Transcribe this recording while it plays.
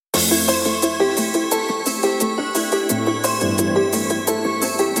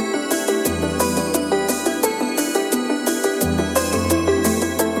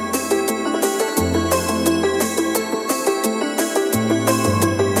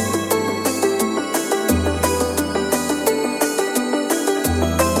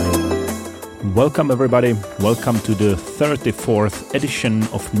Welcome everybody, welcome to the 34th edition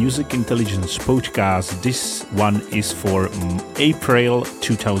of Music Intelligence Podcast. This one is for April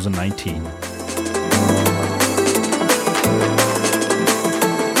 2019.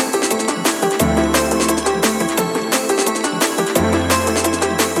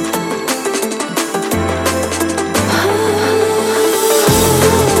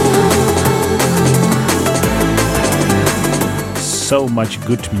 So much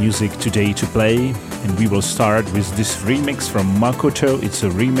good music today to play, and we will start with this remix from Makoto. It's a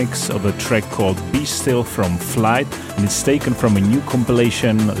remix of a track called Be Still from Flight, and it's taken from a new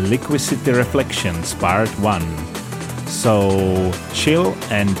compilation, Liquicity Reflections Part 1. So chill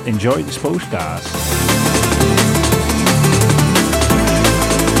and enjoy this podcast.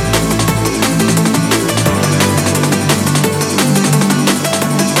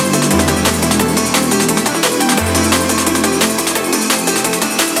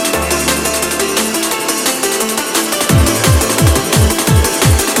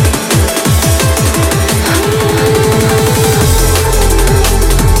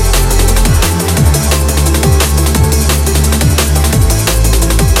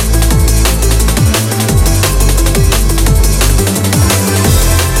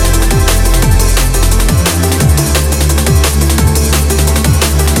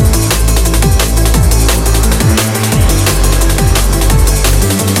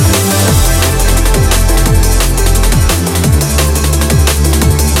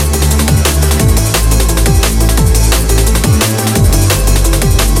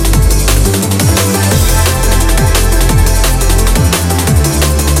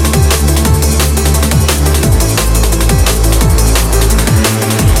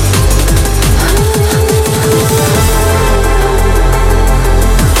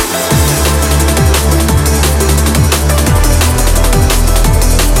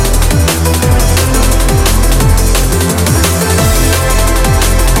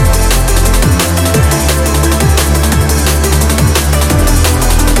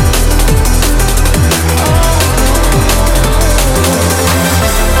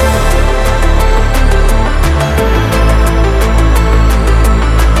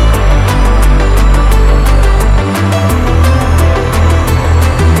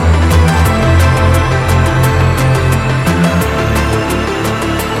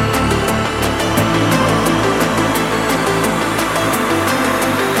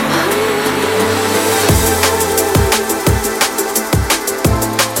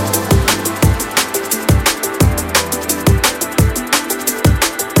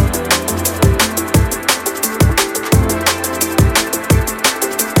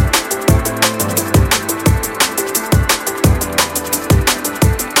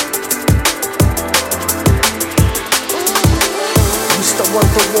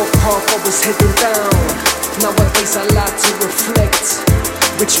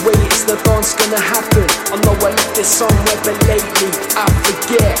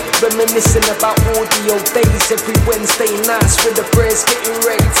 Reminiscing about audio days every Wednesday nights with the prayers getting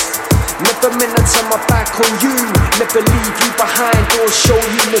raised. Never meant to turn my back on you, never leave you behind or show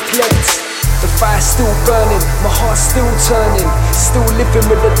you neglect. The fire's still burning, my heart's still turning, still living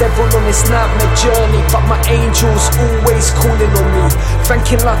with the devil on this nightmare journey. But my angel's always calling on me,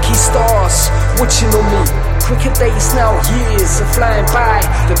 thanking lucky stars watching on me. Quicker days now, years are flying by.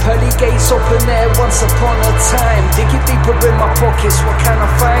 The pearly gates open there once upon a time. Digging deeper in my pockets, what can I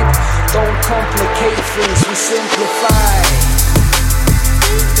find? Don't complicate things, we simplify.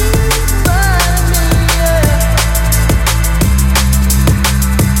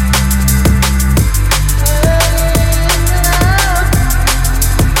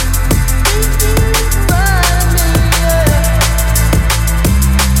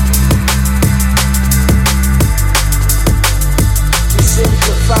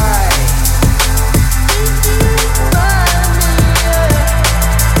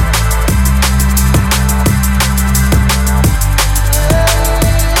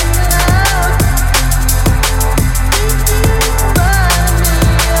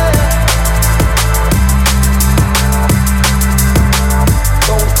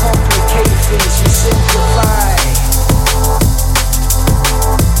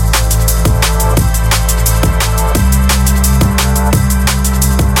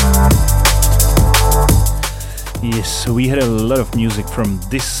 So we had a lot of music from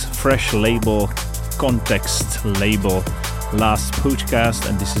this fresh label, Context label, last podcast,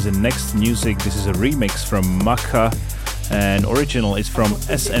 and this is the next music. This is a remix from Maka, and original is from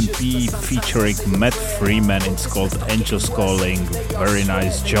SMP featuring Matt Freeman. It's called Angels Calling. Very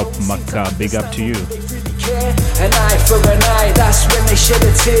nice job, Maka. Big up to you. care. An eye for an eye, that's when they shed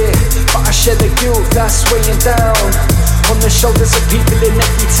a tear. But I shed the guilt, that's weighing down on the shoulders of people in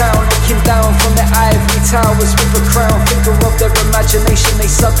every town, looking down from their ivory towers with a crown. Figure of their imagination, they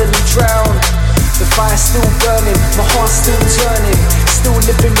suddenly drown. The fire's still burning, my heart's still turning, still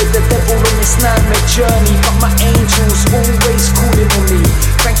living with the devil on this nightmare journey. But my angels always calling on me,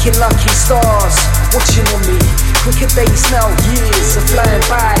 thanking lucky stars watching on me. Quicker days now, years are flying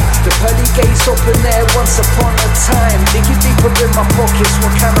by. The pearly gates open there once upon a time. Digging deeper in my pockets,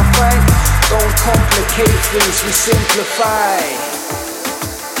 what can I find? Don't complicate things, we simplify.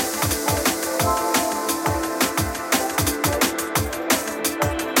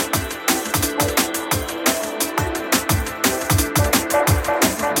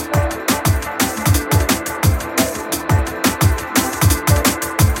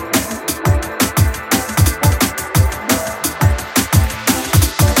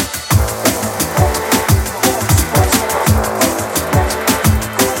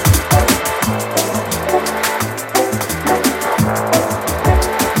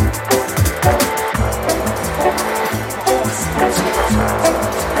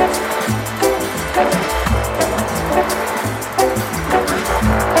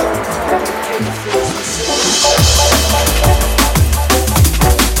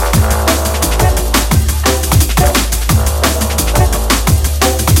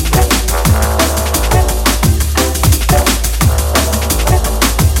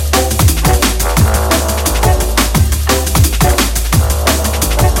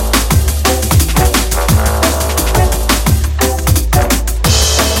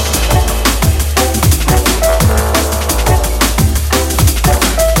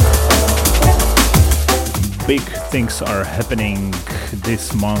 Things are happening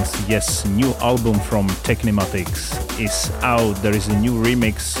this month. Yes, new album from Technomatics is out. There is a new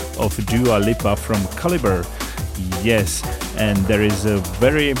remix of Dua Lipa from Calibre. Yes, and there is a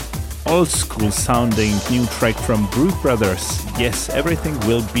very old school sounding new track from Groove Brothers. Yes, everything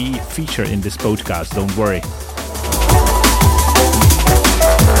will be featured in this podcast, don't worry.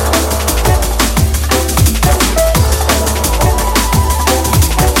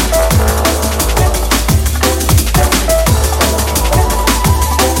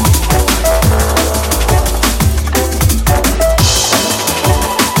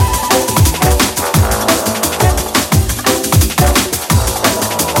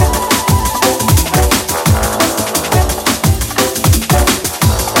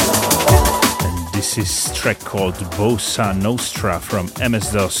 This is a track called Bossa Nostra from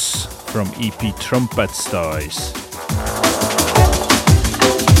MS-DOS from EP Trumpet Toys.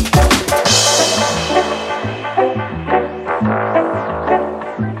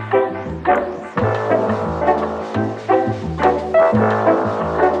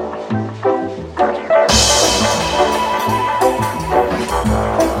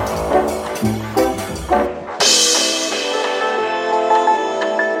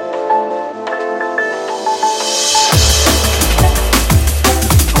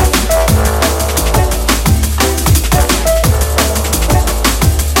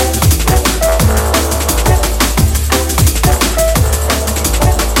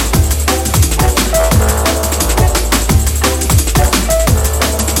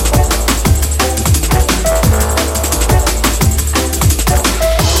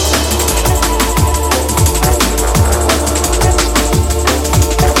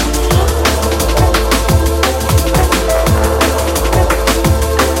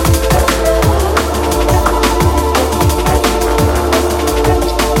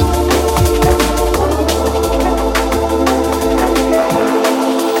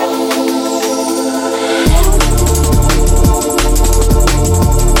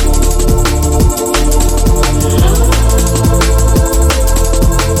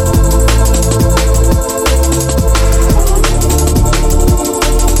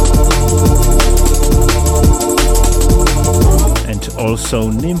 Also,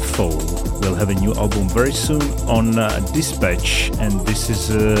 Nympho will have a new album very soon on Dispatch, and this is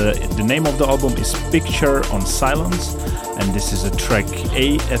the name of the album is Picture on Silence, and this is a track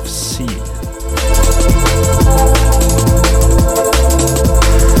AFC.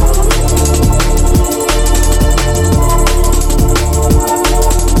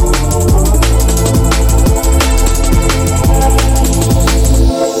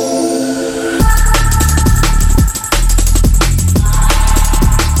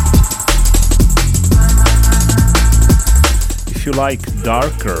 If you like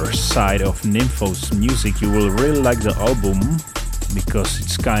darker side of Nympho's music, you will really like the album because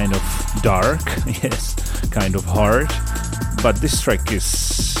it's kind of dark, yes, kind of hard, but this track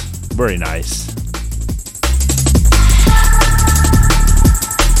is very nice.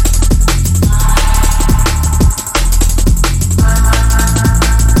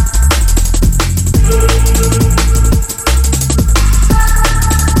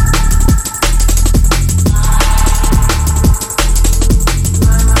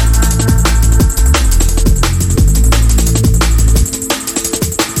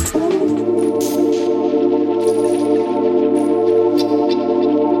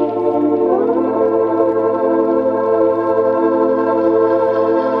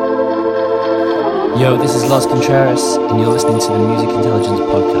 Yo, this is Los Contreras, and you're listening to the Music Intelligence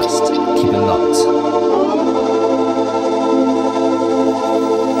Podcast. Keep it locked.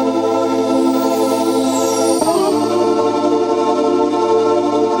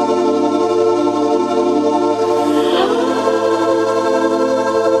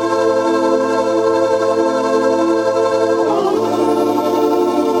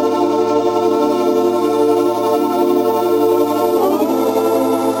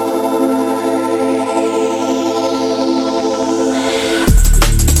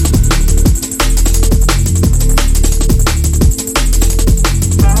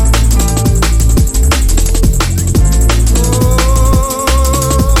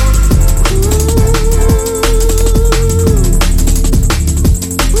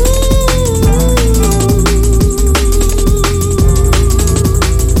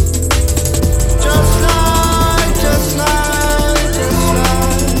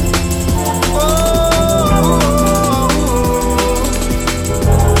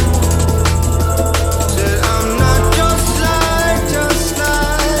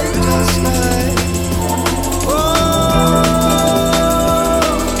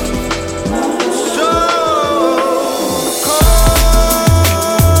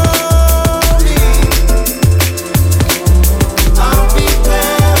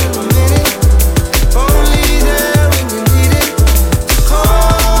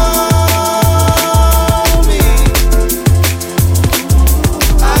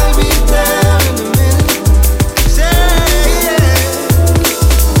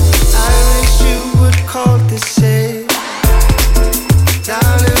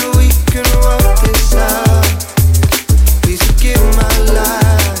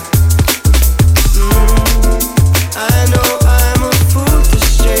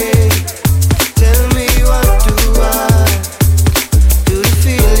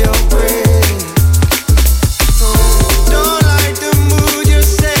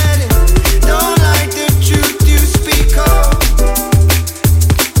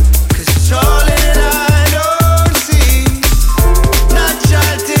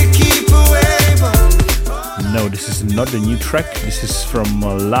 This is from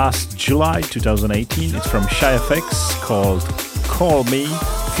last July 2018. It's from Shy FX called Call Me,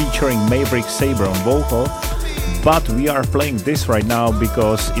 featuring Maverick Sabre on vocal. But we are playing this right now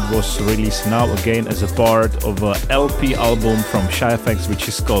because it was released now again as a part of an LP album from Shy FX, which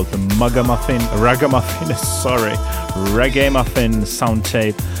is called the Reggae-Muffin Sound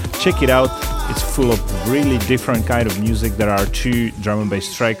Tape. Check it out. It's full of really different kind of music. There are 2 drum and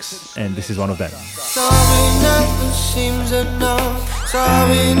bass tracks, and this is one of them. Sorry, nothing seems enough.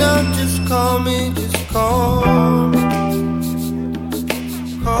 Sorry, now just call me, just call me.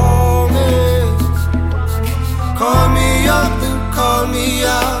 Call me. Call me up and call me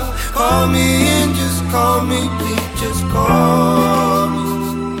out. Call me and just call me, please just call me.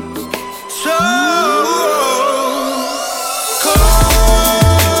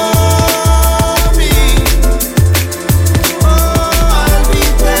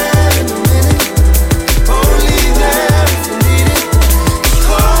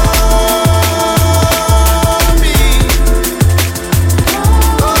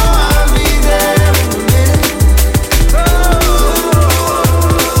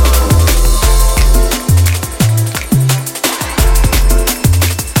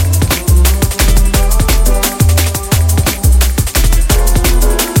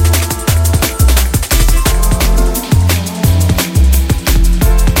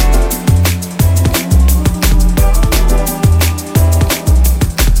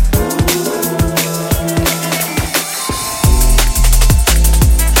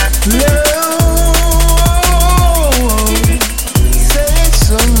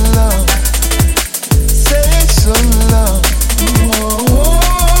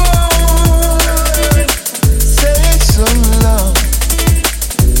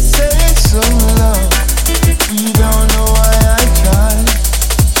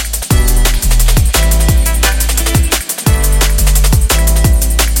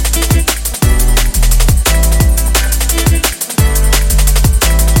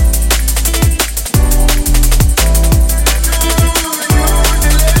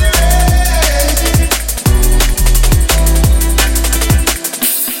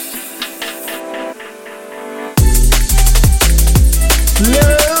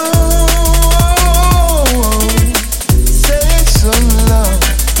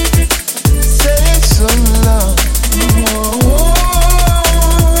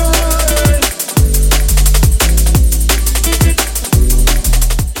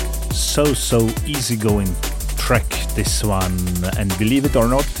 So so easygoing track, this one, and believe it or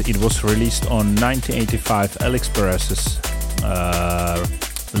not, it was released on 1985 Alex Perez's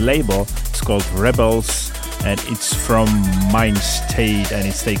label. It's called Rebels, and it's from Mind State, and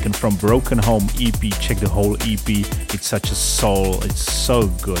it's taken from Broken Home EP. Check the whole EP, it's such a soul, it's so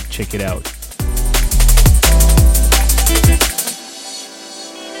good, check it out.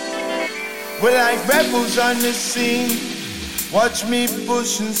 We're like rebels on the scene, watch me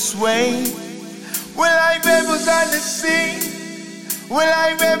push and sway. We're like rebels on the scene, we're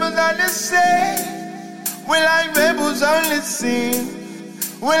like rebels on the scene. We're like rebels on the scene,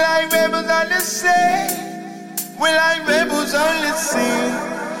 we're like rebels on the scene. We're like rebels on the scene,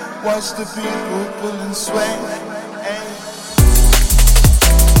 watch the people pull and sway. Hey.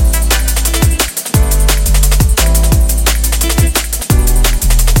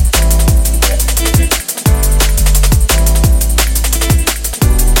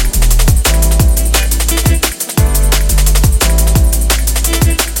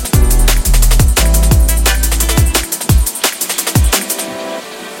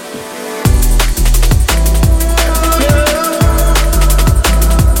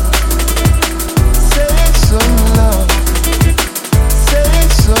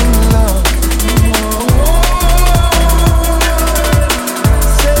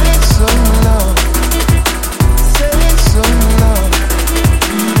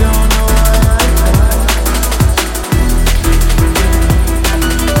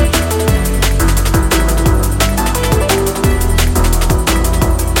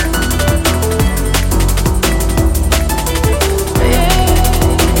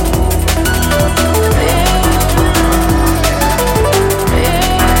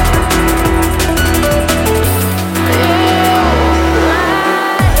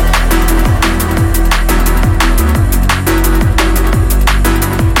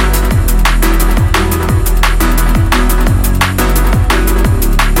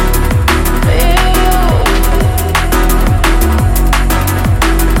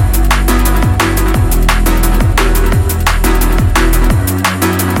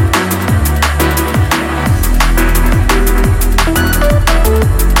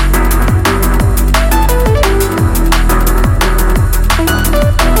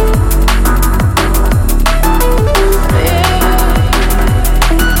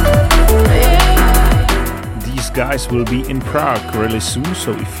 Will be in Prague really soon,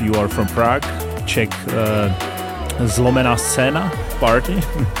 so if you are from Prague, check Zlomená Scéna party.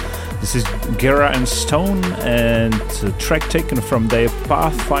 This is Gera and Stone, and a track taken from their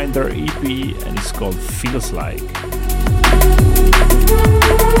Pathfinder EP, and it's called Feels Like.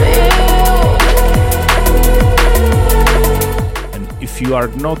 And if you are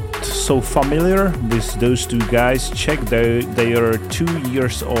not so familiar with those two guys, check their 2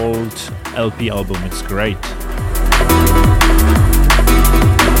 years old LP album, it's great.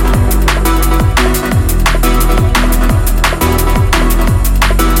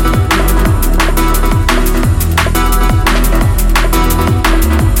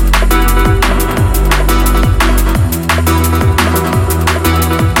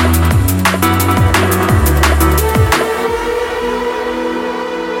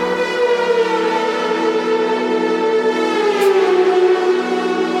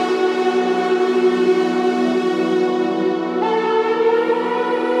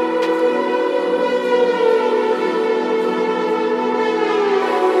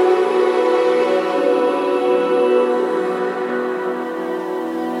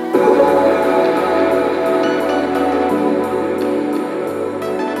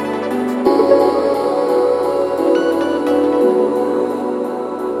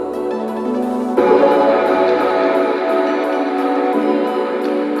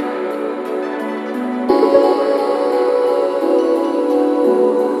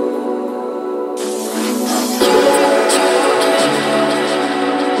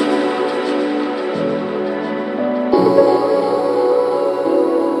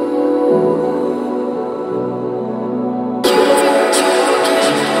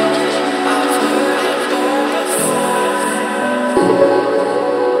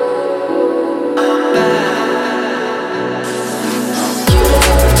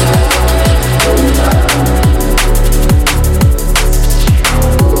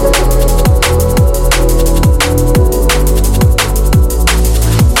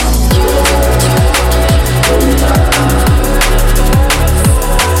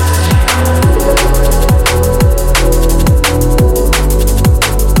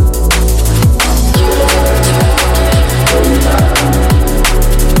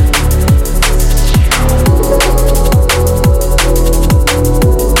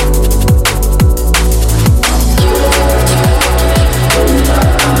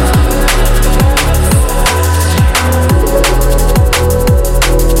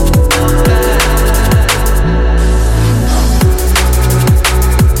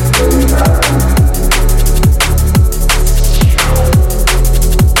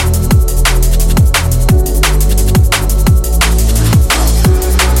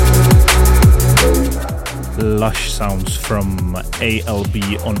 from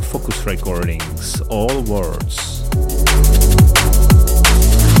ALB on Focus Recordings, All Words.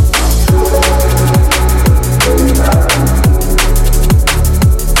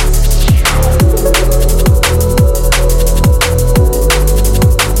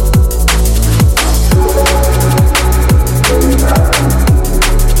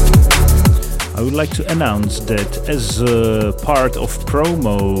 I would like to announce that as a part of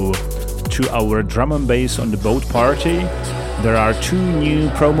promo to our drum and bass on the boat party, there are 2 new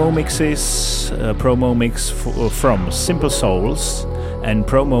promo mixes, promo mix from Simple Souls and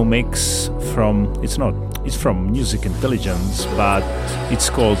promo mix from, it's from Music Intelligence, but it's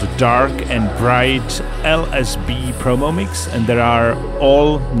called Dark and Bright LSB promo mix, and there are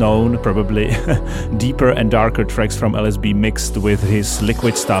all known, probably, deeper and darker tracks from LSB mixed with his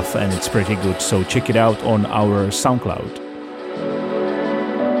liquid stuff, and it's pretty good, so check it out on our SoundCloud.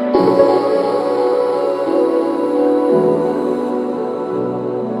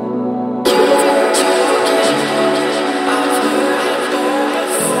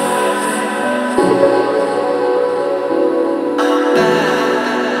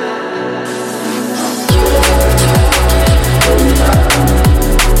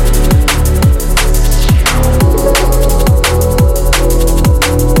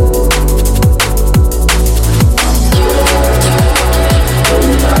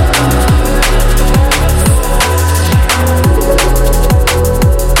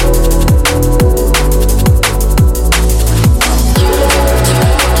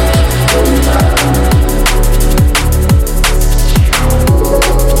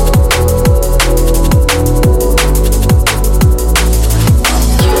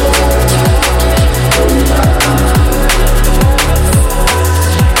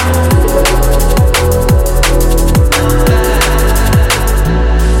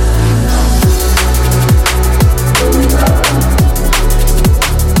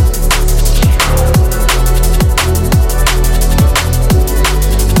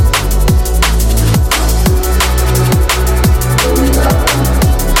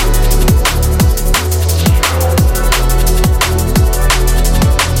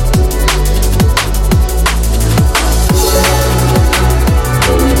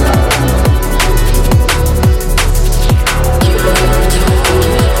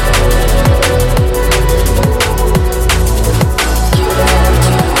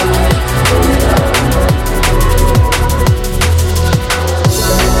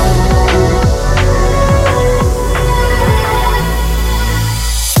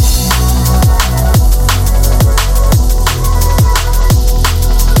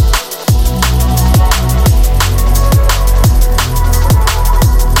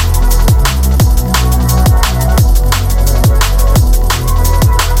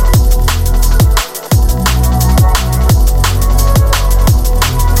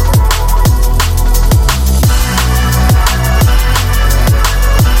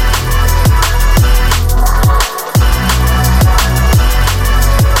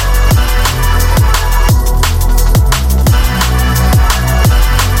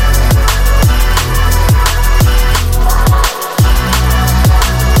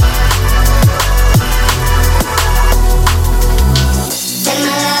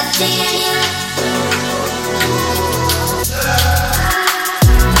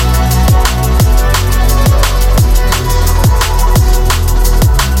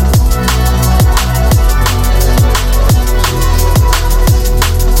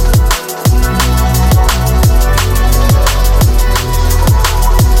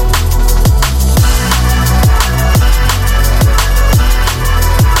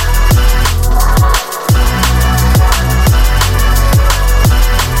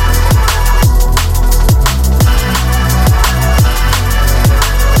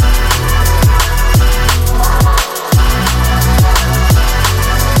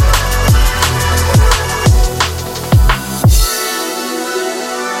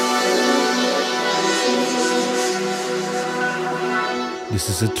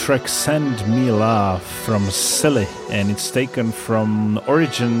 This is a track Send Me Love from Silly, and it's taken from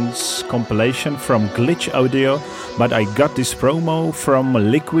Origins compilation from Glitch Audio, but I got this promo from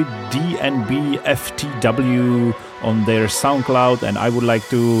Liquid DNB FTW on their SoundCloud, and I would like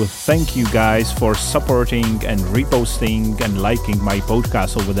to thank you guys for supporting and reposting and liking my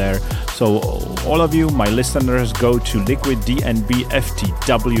podcast over there. So all of you, my listeners, go to Liquid DNB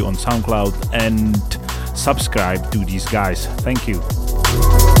FTW on SoundCloud and subscribe to these guys. Thank you.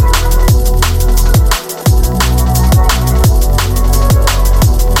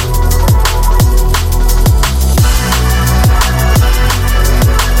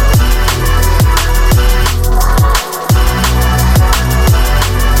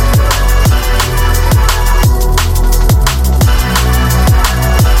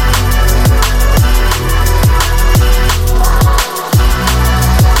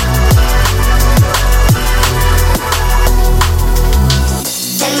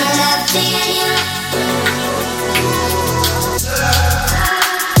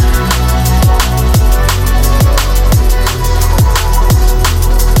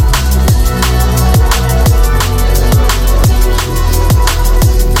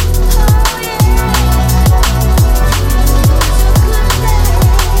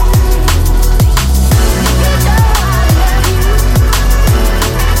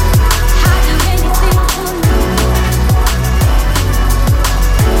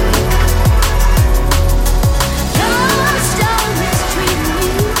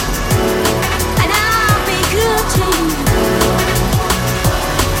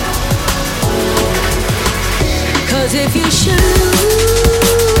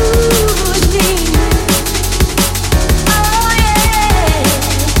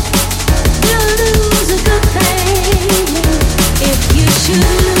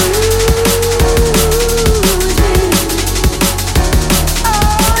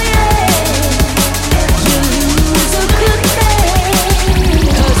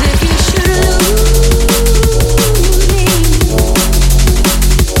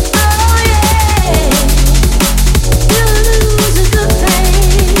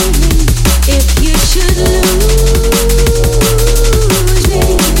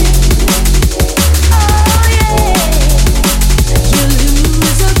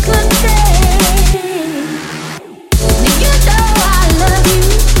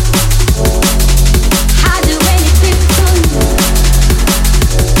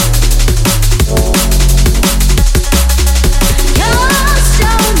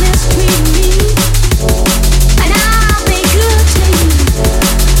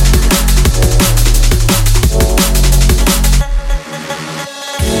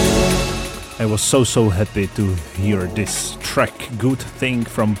 So happy to hear this track, Good Thing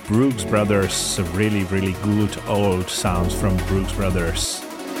from Brooks Brothers. Really good old sounds from Brooks Brothers.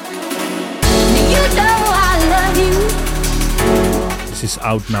 You know I love you. This is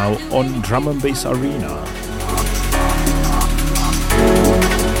out now on Drum and Bass Arena.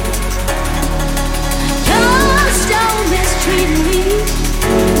 Just don't mistreat me,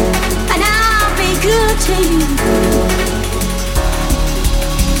 and I'll be good to you.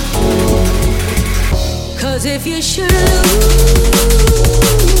 'Cause if you should lose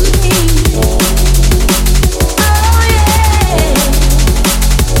me, oh yeah,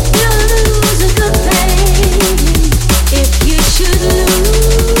 you'll lose a good thing. If you should lose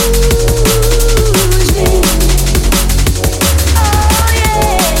me, oh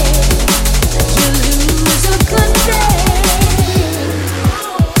yeah, you'll lose a good thing.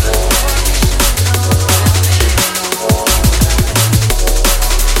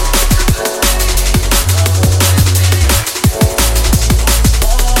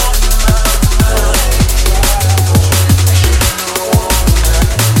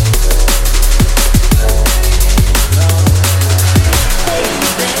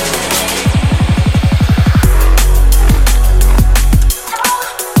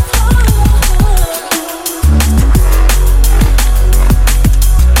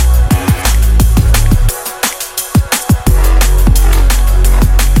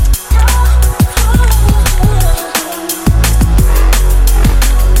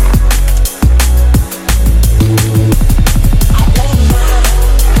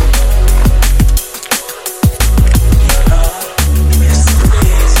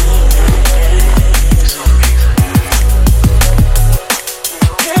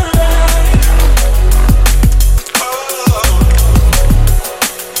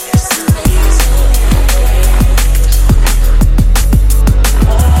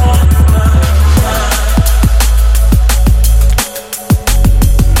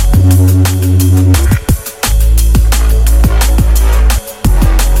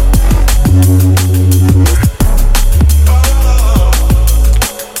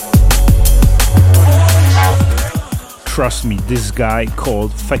 Trust me, this guy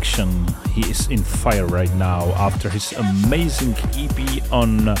called Faction, he is in fire right now after his amazing EP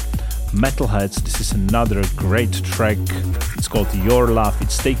on Metalheads. This is another great track. It's called Your Love.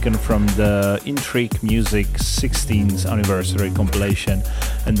 It's taken from the Intrigue Music 16th anniversary compilation.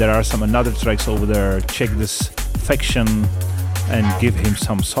 And there are some other tracks over there. Check this Faction and give him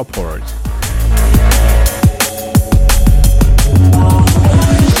some support.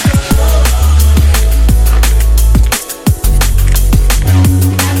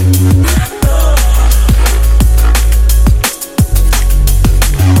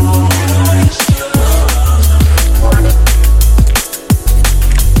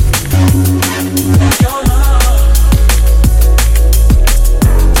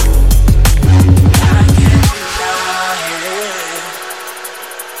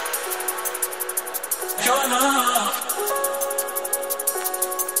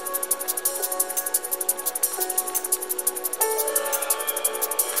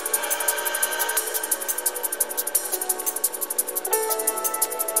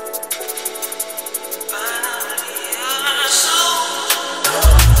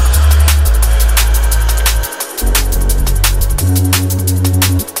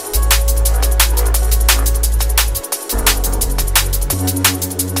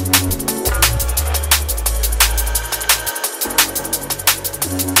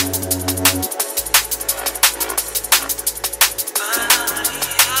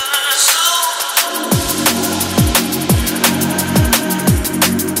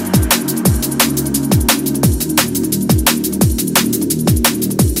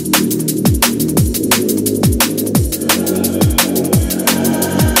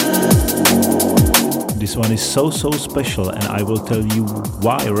 This one is so special, and I will tell you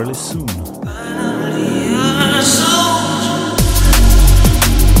why really soon.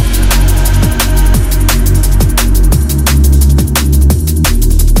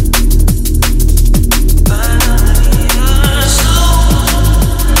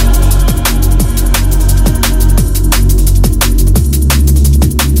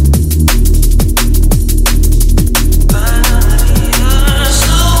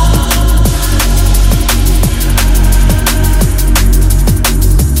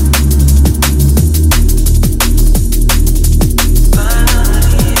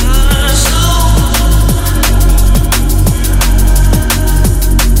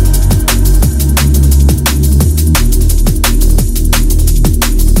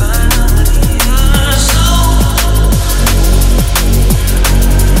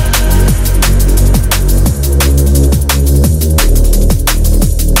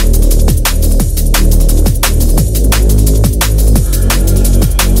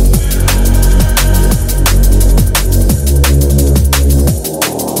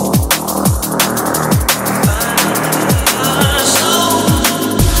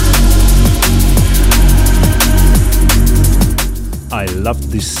 I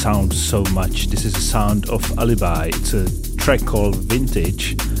love this sound so much. This is the sound of Alibi. It's a track called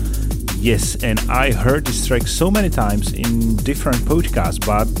Vintage. Yes, and I heard this track so many times in different podcasts,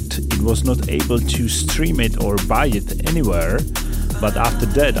 but it was not able to stream it or buy it anywhere. But after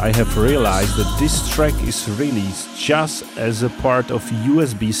that, I have realized that this track is released just as a part of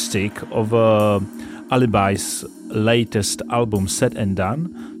USB stick of Alibi's latest album, Said and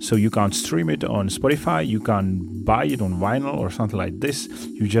Done. So you can stream it on Spotify, you can buy it on vinyl or something like this.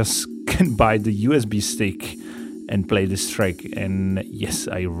 You just can buy the USB stick and play this track. And yes,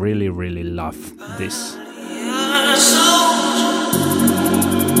 I really love this.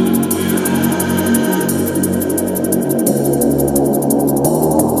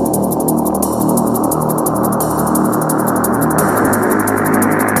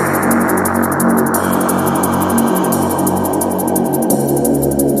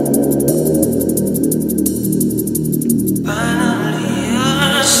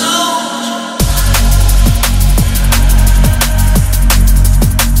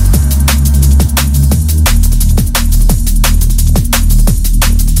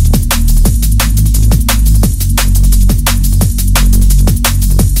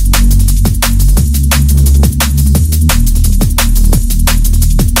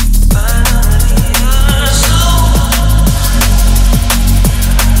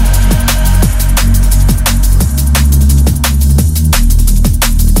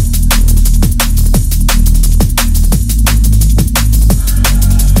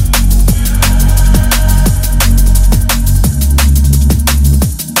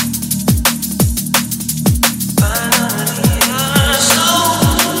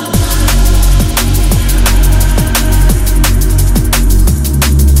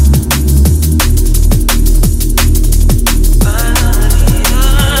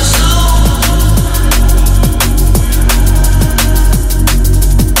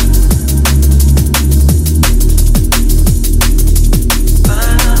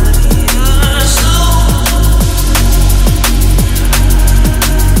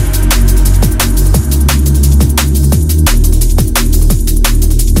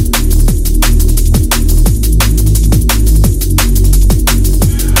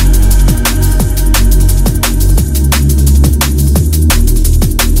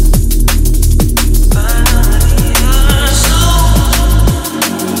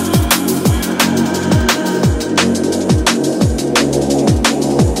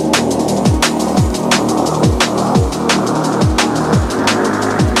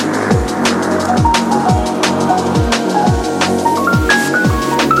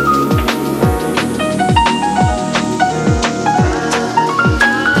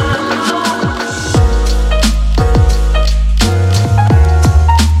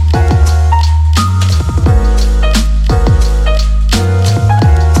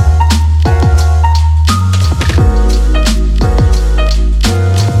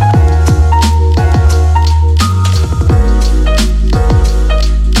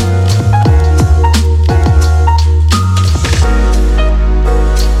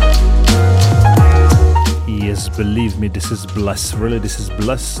 believe me, this is Bless. Really, this is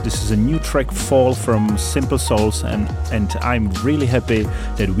Bless. This is a new track, Fall, from Simple Souls, and I'm really happy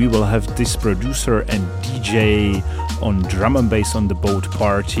that we will have this producer and DJ on drum and bass on the boat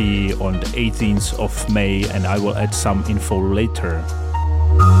party on the 18th of May, and I will add some info later.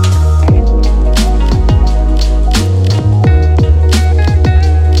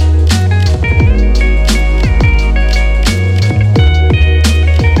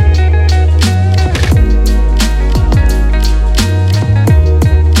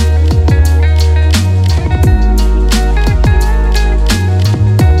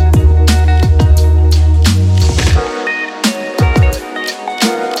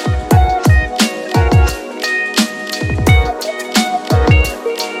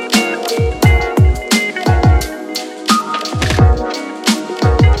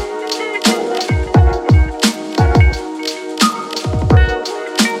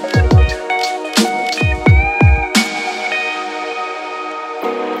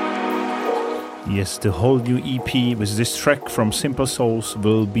 The whole new EP with this track from Simple Souls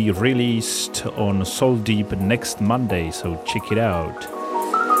will be released on Soul Deep next Monday, so check it out.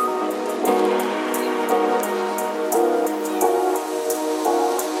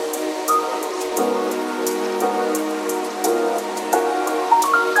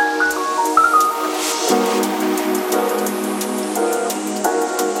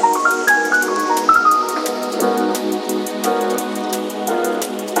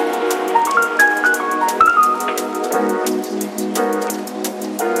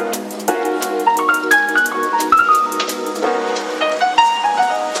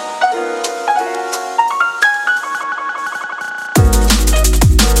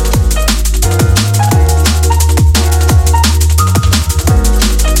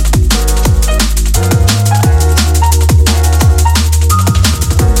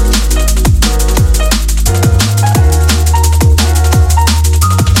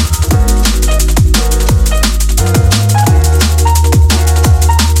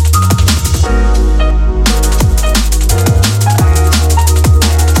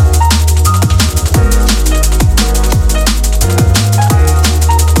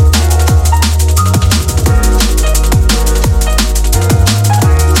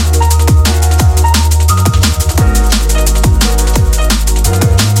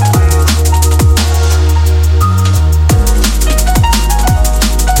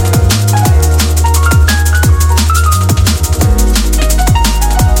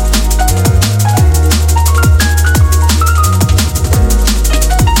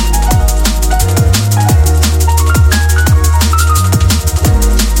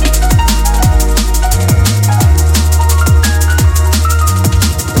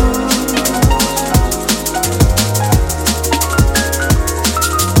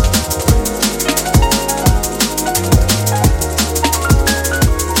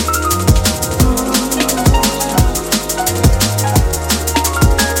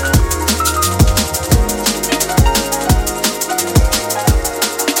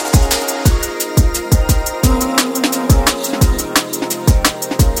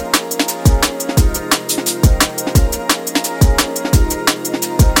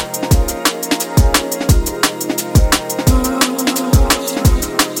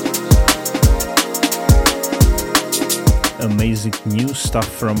 Amazing new stuff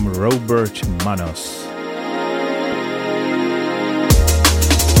from Robert Manos.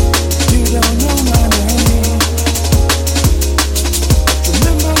 You don't know my name.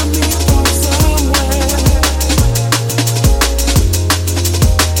 Remember me from somewhere.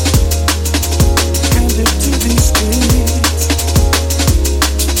 Handed to these streets.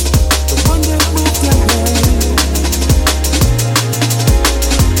 The one that moved ahead.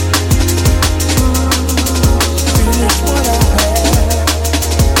 Finish what I had.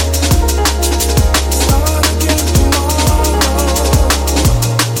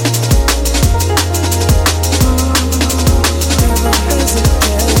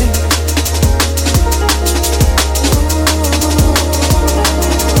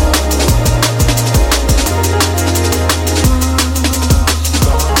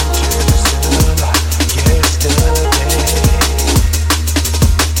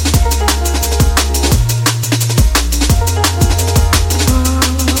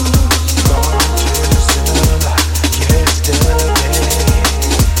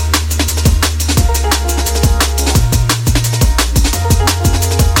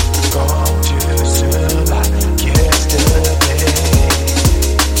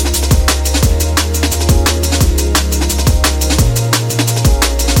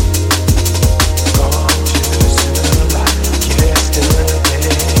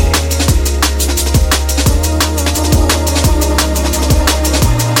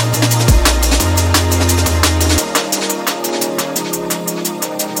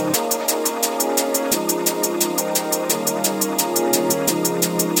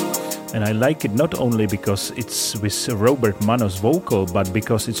 And I like it not only because it's with Robert Manos vocal, but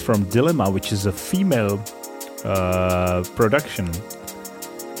because it's from Dilemma, which is a female production.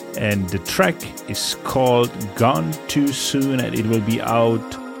 And the track is called Gone Too Soon, and it will be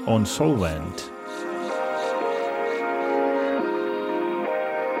out on Solvent.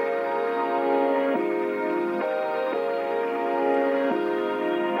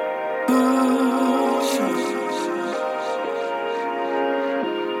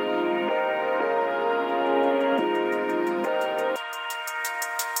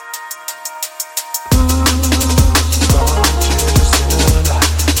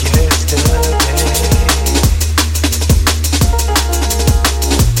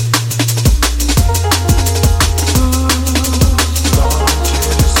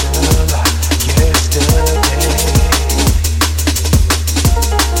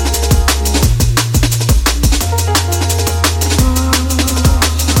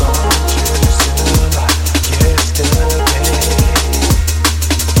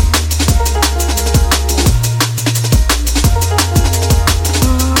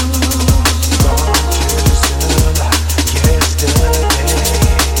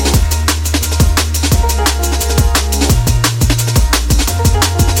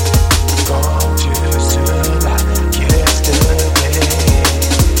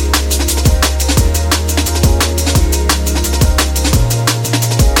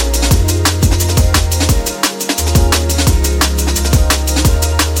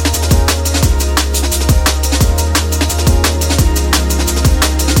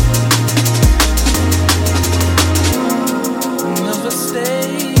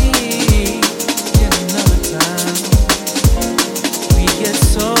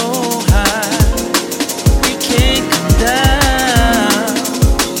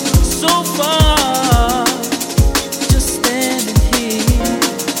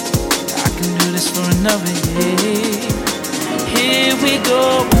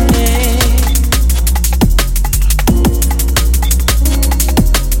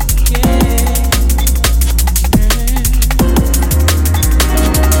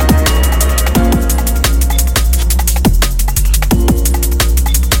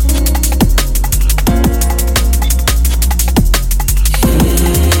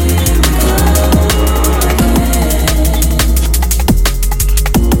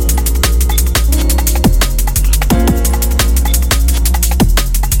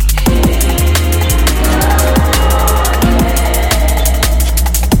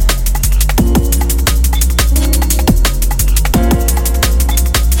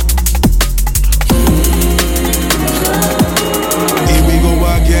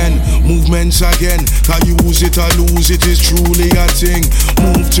 Again, can you use it or lose it is truly a thing.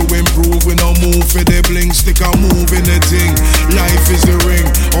 Move to improve, we no move for the bling. Stick a move in the thing. Life is the ring,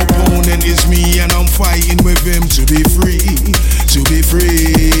 opponent is me, and I'm fighting with him to be free, to be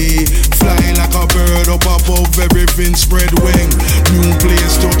free. Flying like a bird up above everything, spread wing. New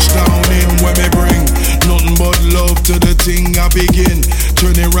place touchdown in when we bring nothing but love to the thing I begin.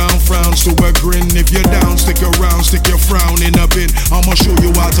 Turn around frowns to a grin. If you're down, stick around, stick your frown in a bin. I'ma show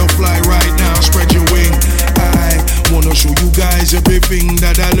you how to fly right now, spread your wing. I wanna show you guys everything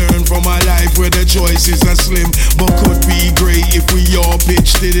that I learned from my life, where the choices are slim, but could be great if we all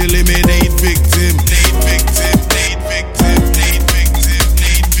pitch to eliminate victim. Need victim, need victim, need victim,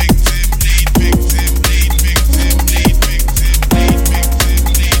 need victim, need victim, need victim, need victim, need victim,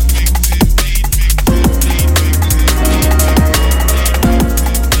 need victim, need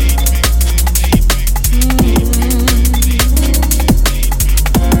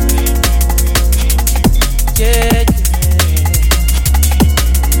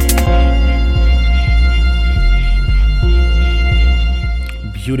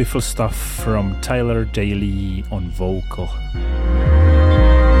Beautiful stuff from Tyler Daly on vocal.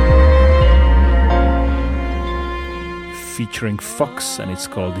 Featuring Fox, and it's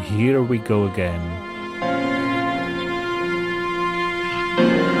called Here We Go Again.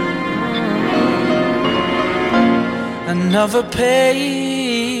 Another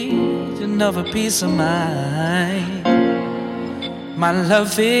page, another piece of mind. My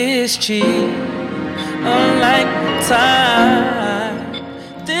love is cheap, unlike time.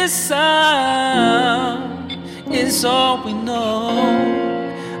 This sound is all we know.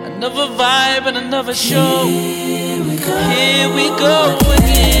 Another vibe and another show. Here we go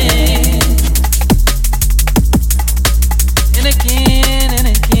again. And again and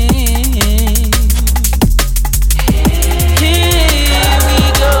again. Here we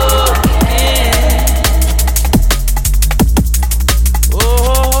go again. Oh,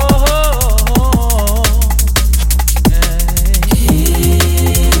 yeah.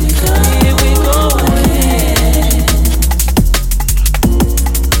 Here we go.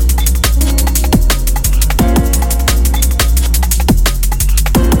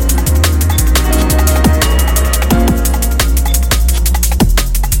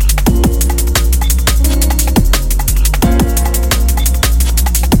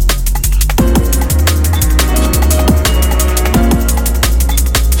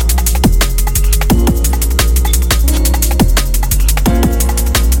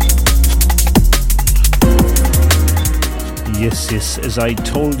 Yes, as I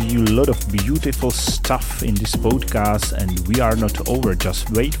told you, a lot of beautiful stuff in this podcast, and we are not over. Just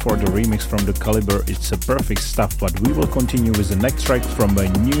wait for the remix from The Caliber. It's a perfect stuff, but we will continue with the next track from a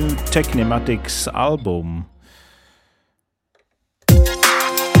new Technematics album.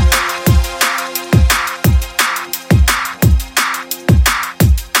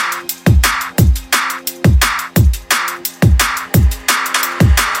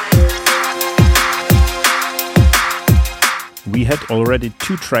 We had already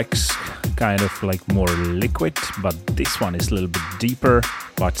 2 tracks, kind of like more liquid, but this one is a little bit deeper,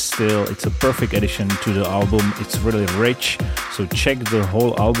 but still it's a perfect addition to the album. It's really rich, so check the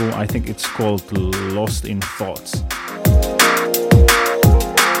whole album. I think it's called Lost in Thoughts.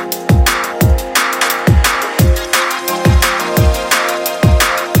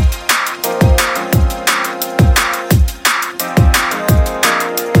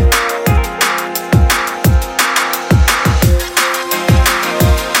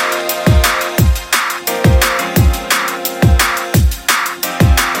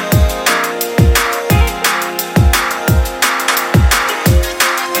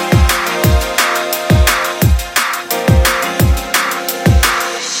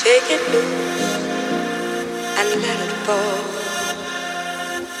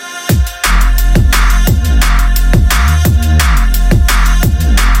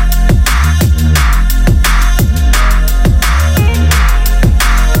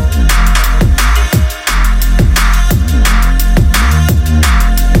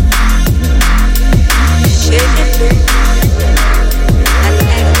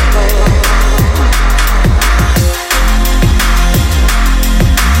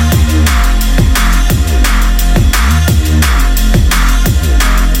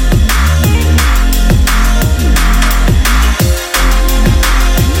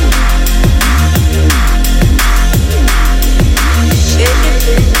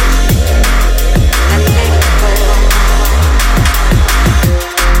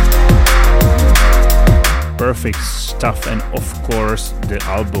 Stuff, and of course the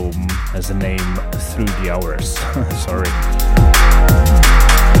album has a name, Through the Hours. Sorry.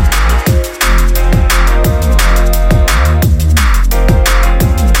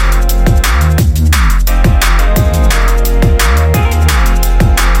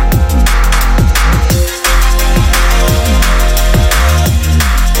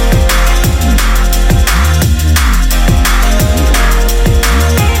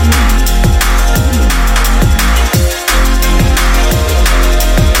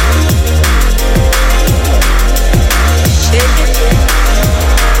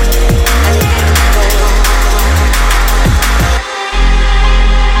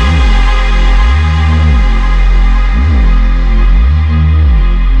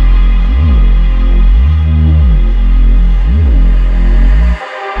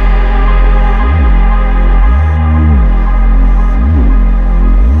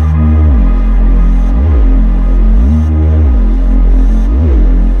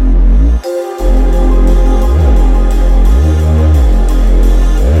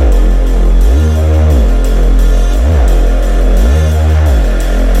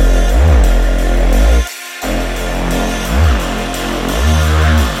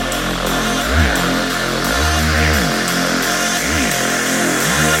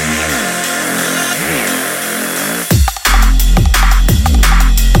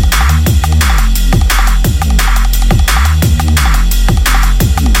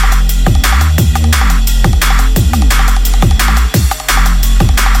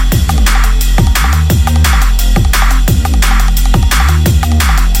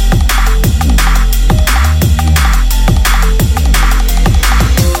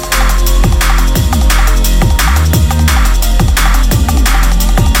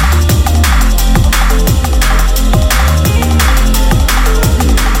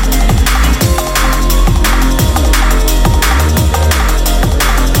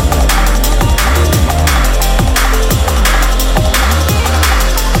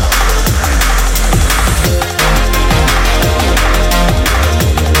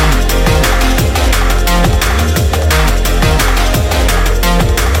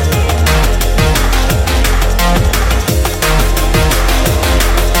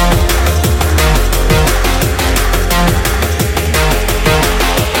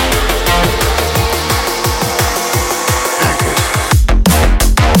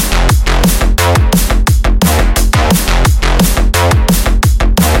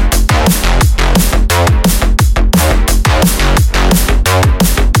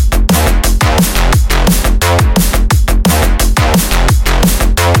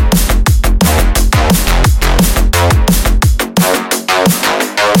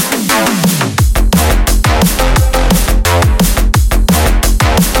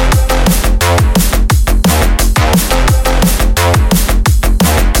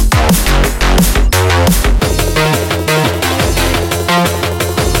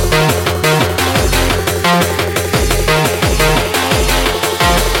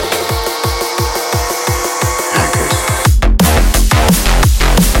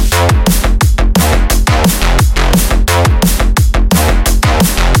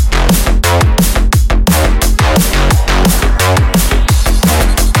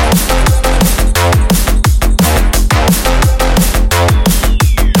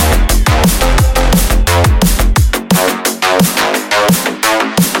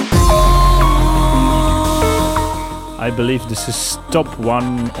 I believe this is top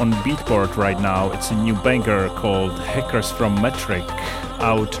 1 on Beatport right now. It's a new banger called Hackers from Metric,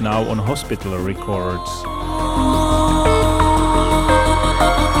 out now on Hospital Records.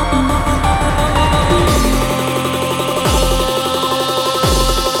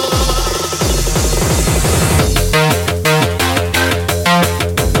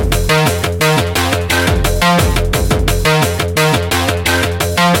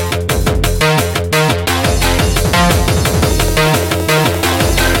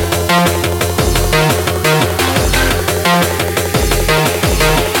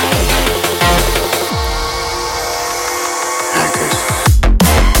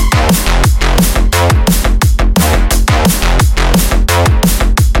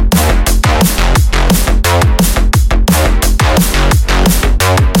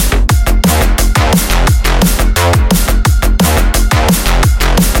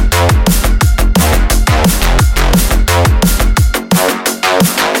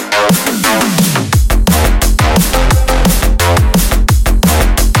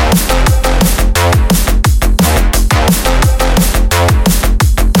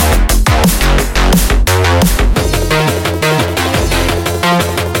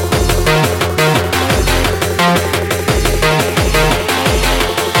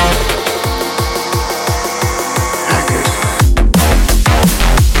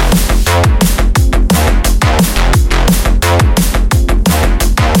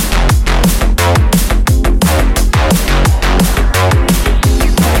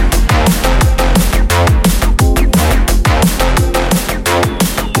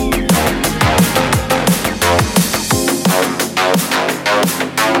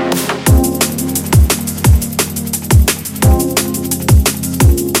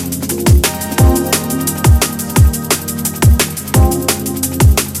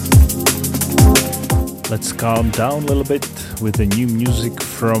 Let's calm down a little bit with the new music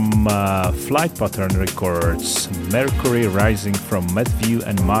from Flight Pattern Records, Mercury Rising from Medview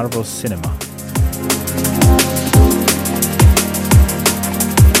and Marvel Cinema.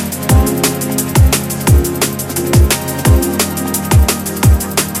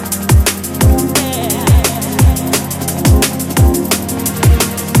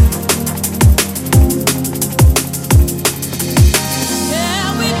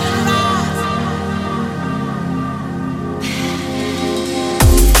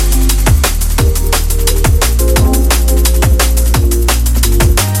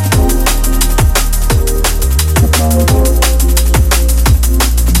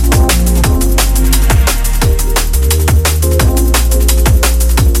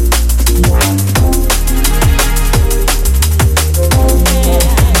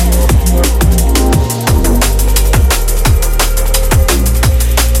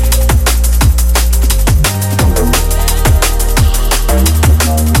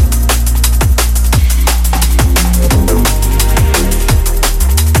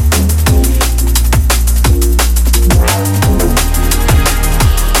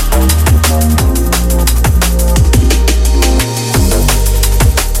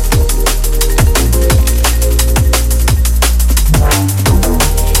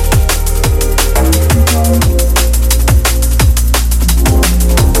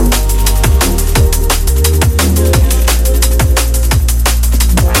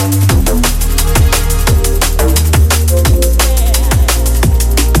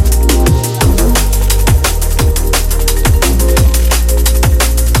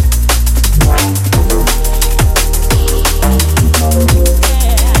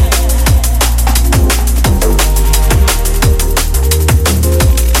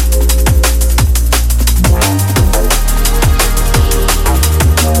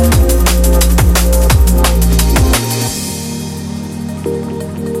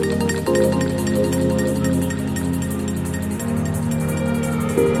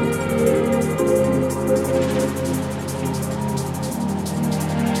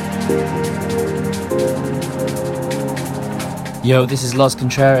 Yo, this is Los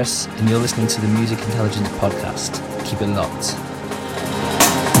Contreras, and you're listening to the Music Intelligence Podcast. Keep it locked.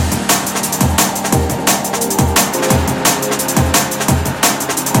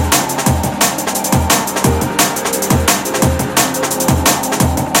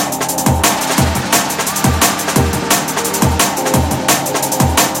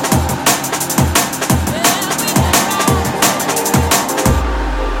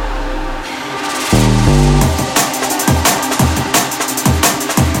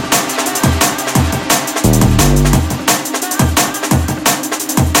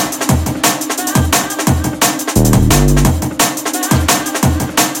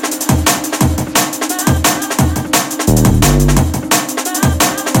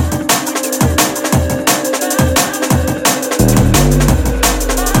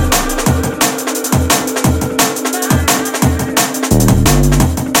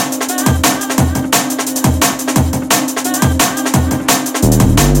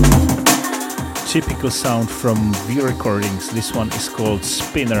 typical sound from V Recordings. This one is called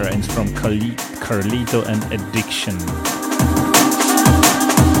Spinner and it's from Carlito and Addiction.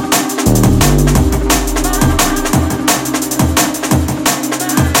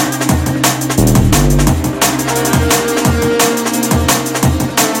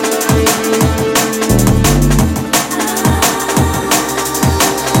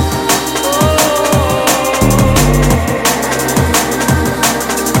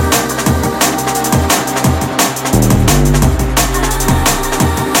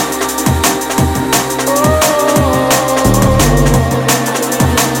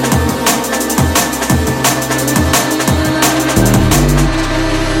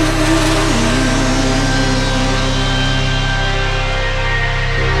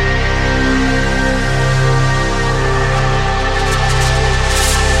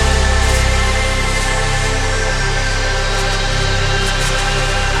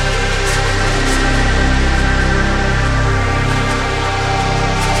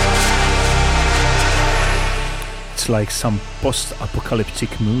 Like some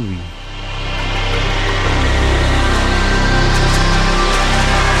post-apocalyptic movie.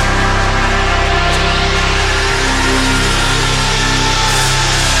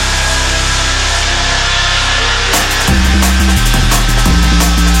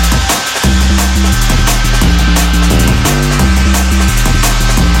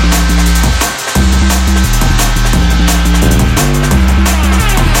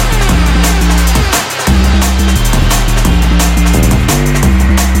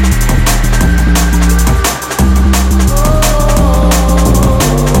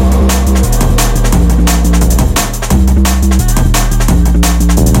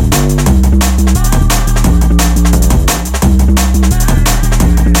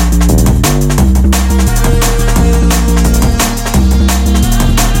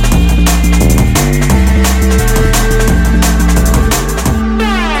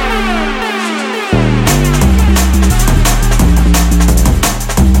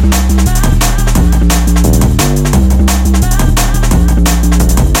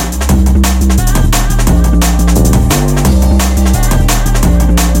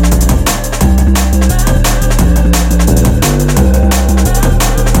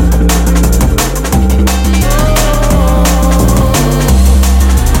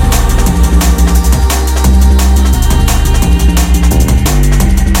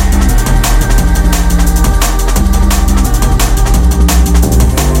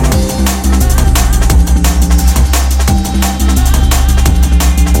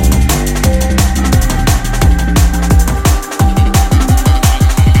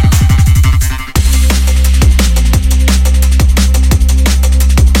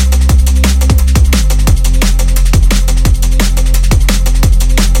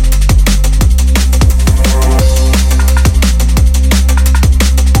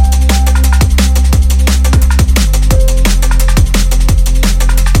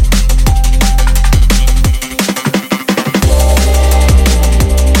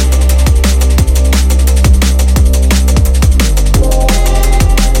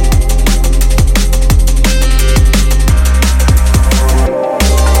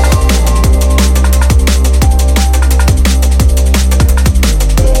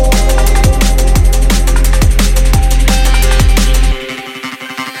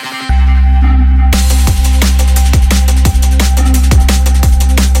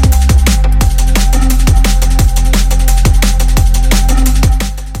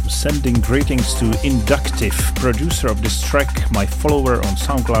 Greetings to Inductive, producer of this track, my follower on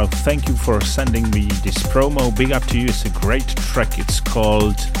SoundCloud. Thank you for sending me this promo. Big up to you. It's a great track. It's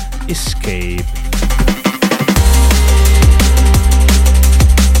called Escape.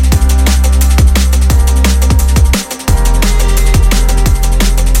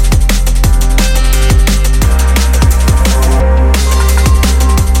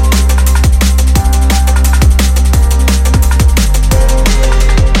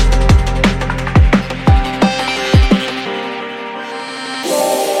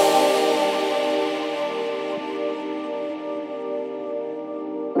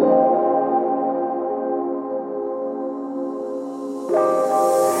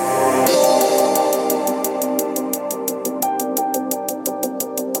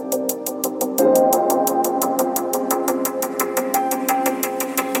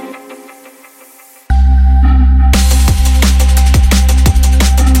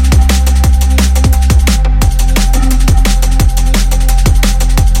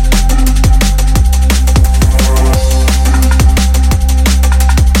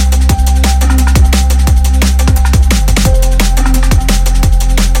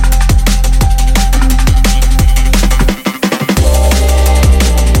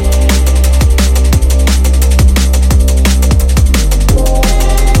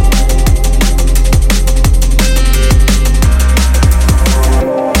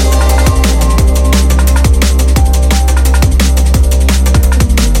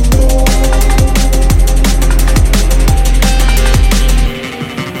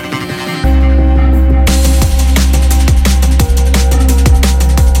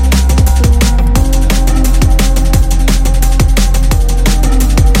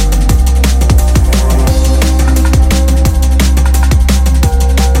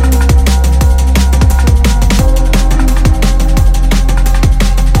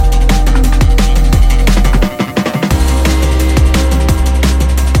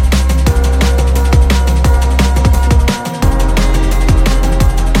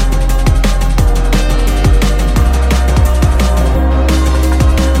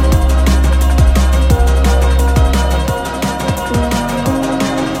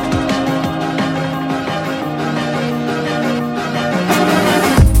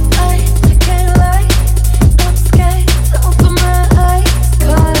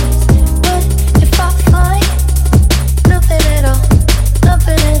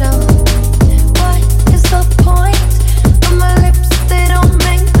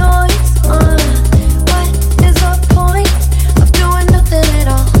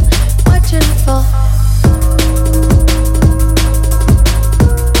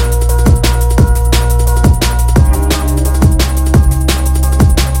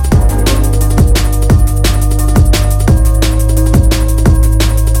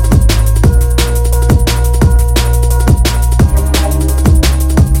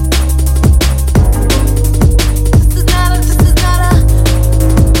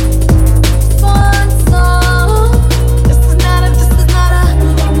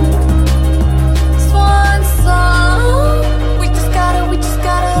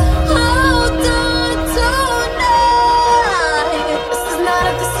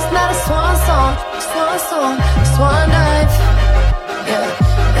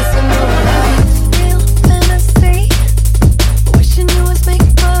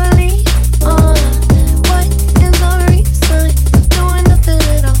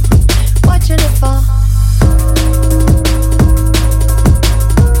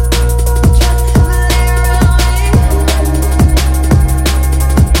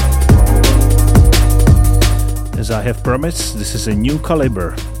 As I have promised, this is a new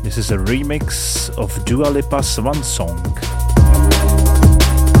caliber. This is a remix of Dua Lipa's Swan Song.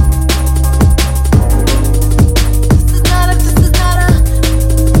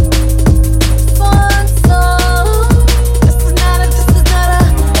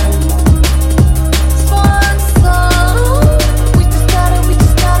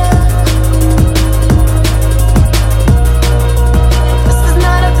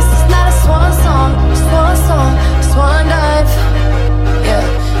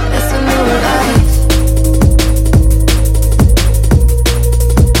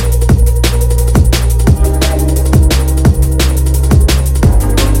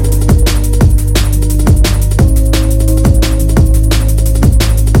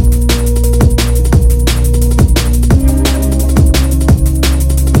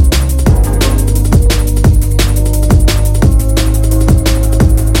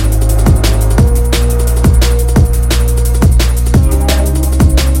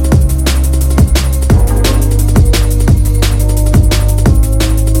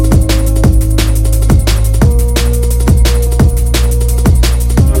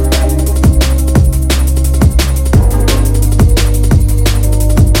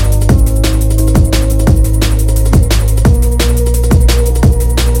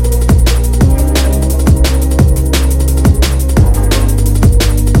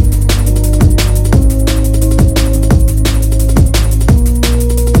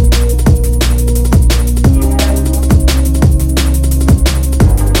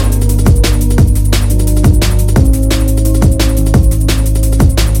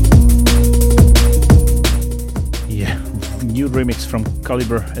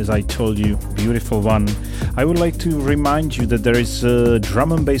 Caliber, as I told you, beautiful one. I would like to remind you that there is a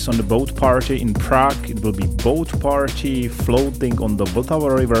drum and bass on the boat party in Prague. It will be boat party floating on the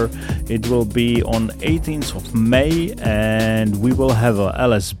Vltava River. It will be on 18th of May, and we will have a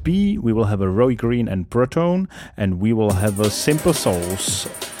LSB, we will have a Roy Green and Proton, and we will have a Simple Souls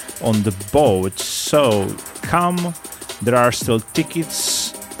on the boat. So come, there are still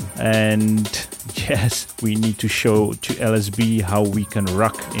tickets, and yes, we need to show to LSB how we can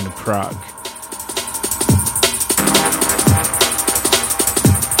rock in Prague.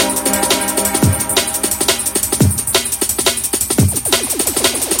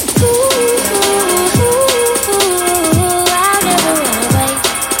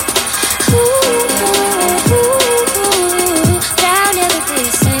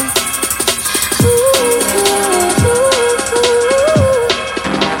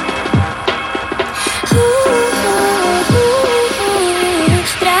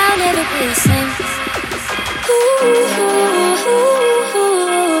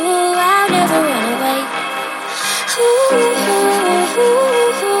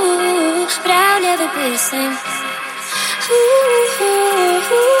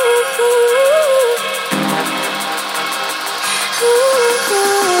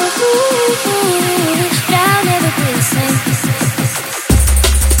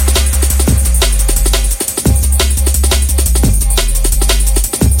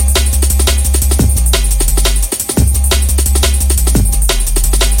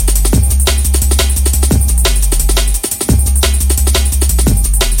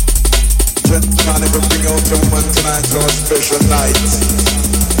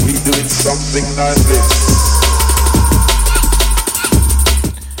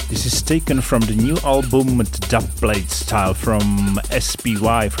 Taken from the new album with dubplate style from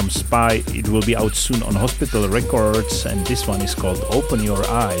SPY, from Spy. It will be out soon on Hospital Records, and this one is called Open Your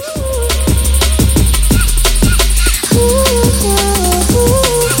Eyes.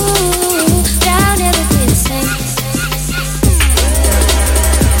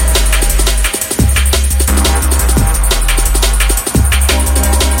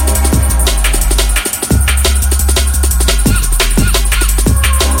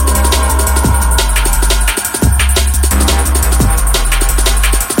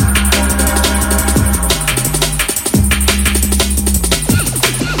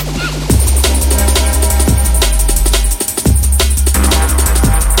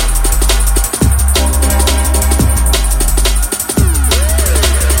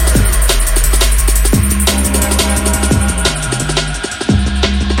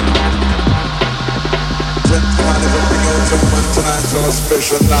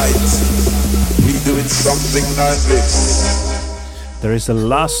 There is a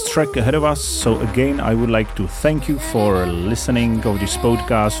last track ahead of us, so again I would like to thank you for listening of this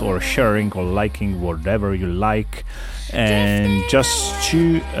podcast or sharing or liking whatever you like, and just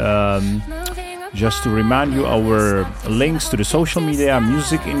to Just to remind you, our links to the social media,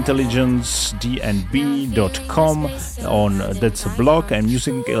 musicintelligencednb.com on that's a blog, and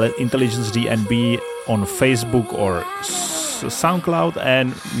Music Intelligence DNB on Facebook or SoundCloud,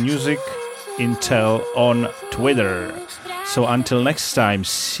 and Music Intel on Twitter. So until next time,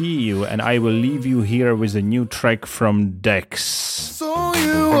 see you, and I will leave you here with a new track from Dex. So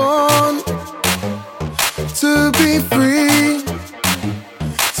you want to be free,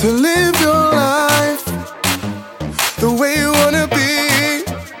 to live your life the way you wanna be.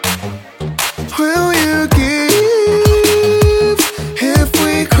 Will you give if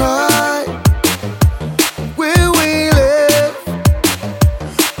we cry? Will we live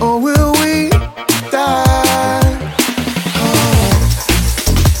or will we die?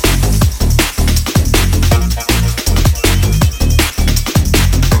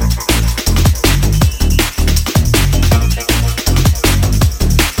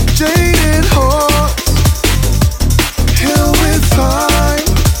 Jaded hearts, healed with time.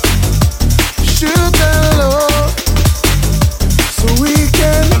 Shoot that love so we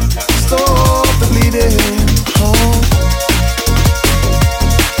can stop the bleeding.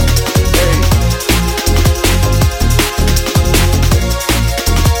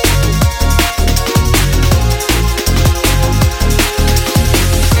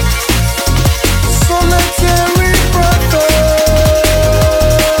 Solitary brother,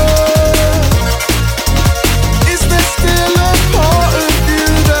 is there still a part of you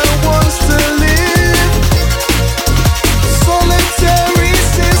that wants to live? Solitary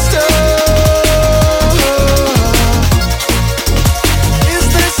sister, is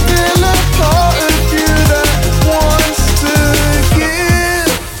there still a part of you that wants to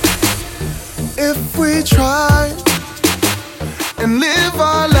give? If we try and live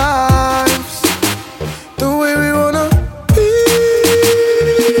our lives the way we wanna be.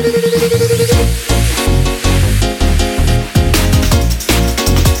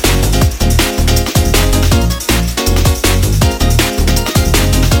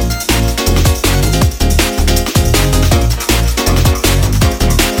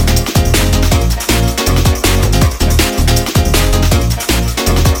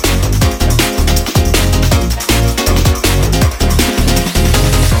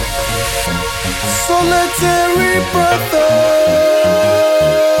 Solitary brother,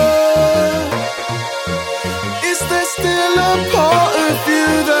 is there still a part of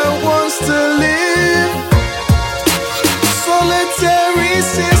you that wants to live? Solitary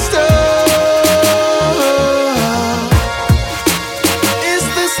sister, is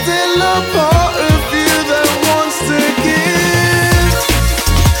there still a part of you that wants to give?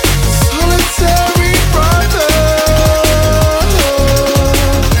 Solitary brother,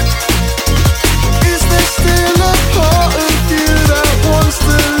 is there still a part of you that wants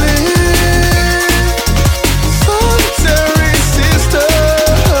to live? Solitary sister,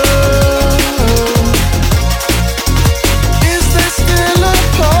 is there still a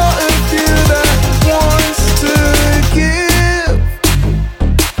part of you that wants to give?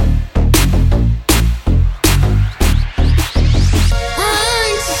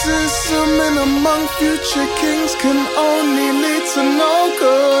 Racism in among future kings can only lead to no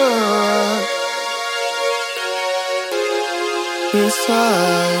good.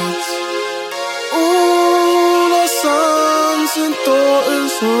 Besides, all our sons and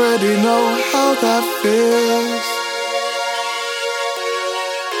daughters already know how that feels.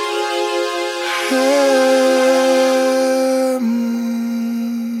 Hey.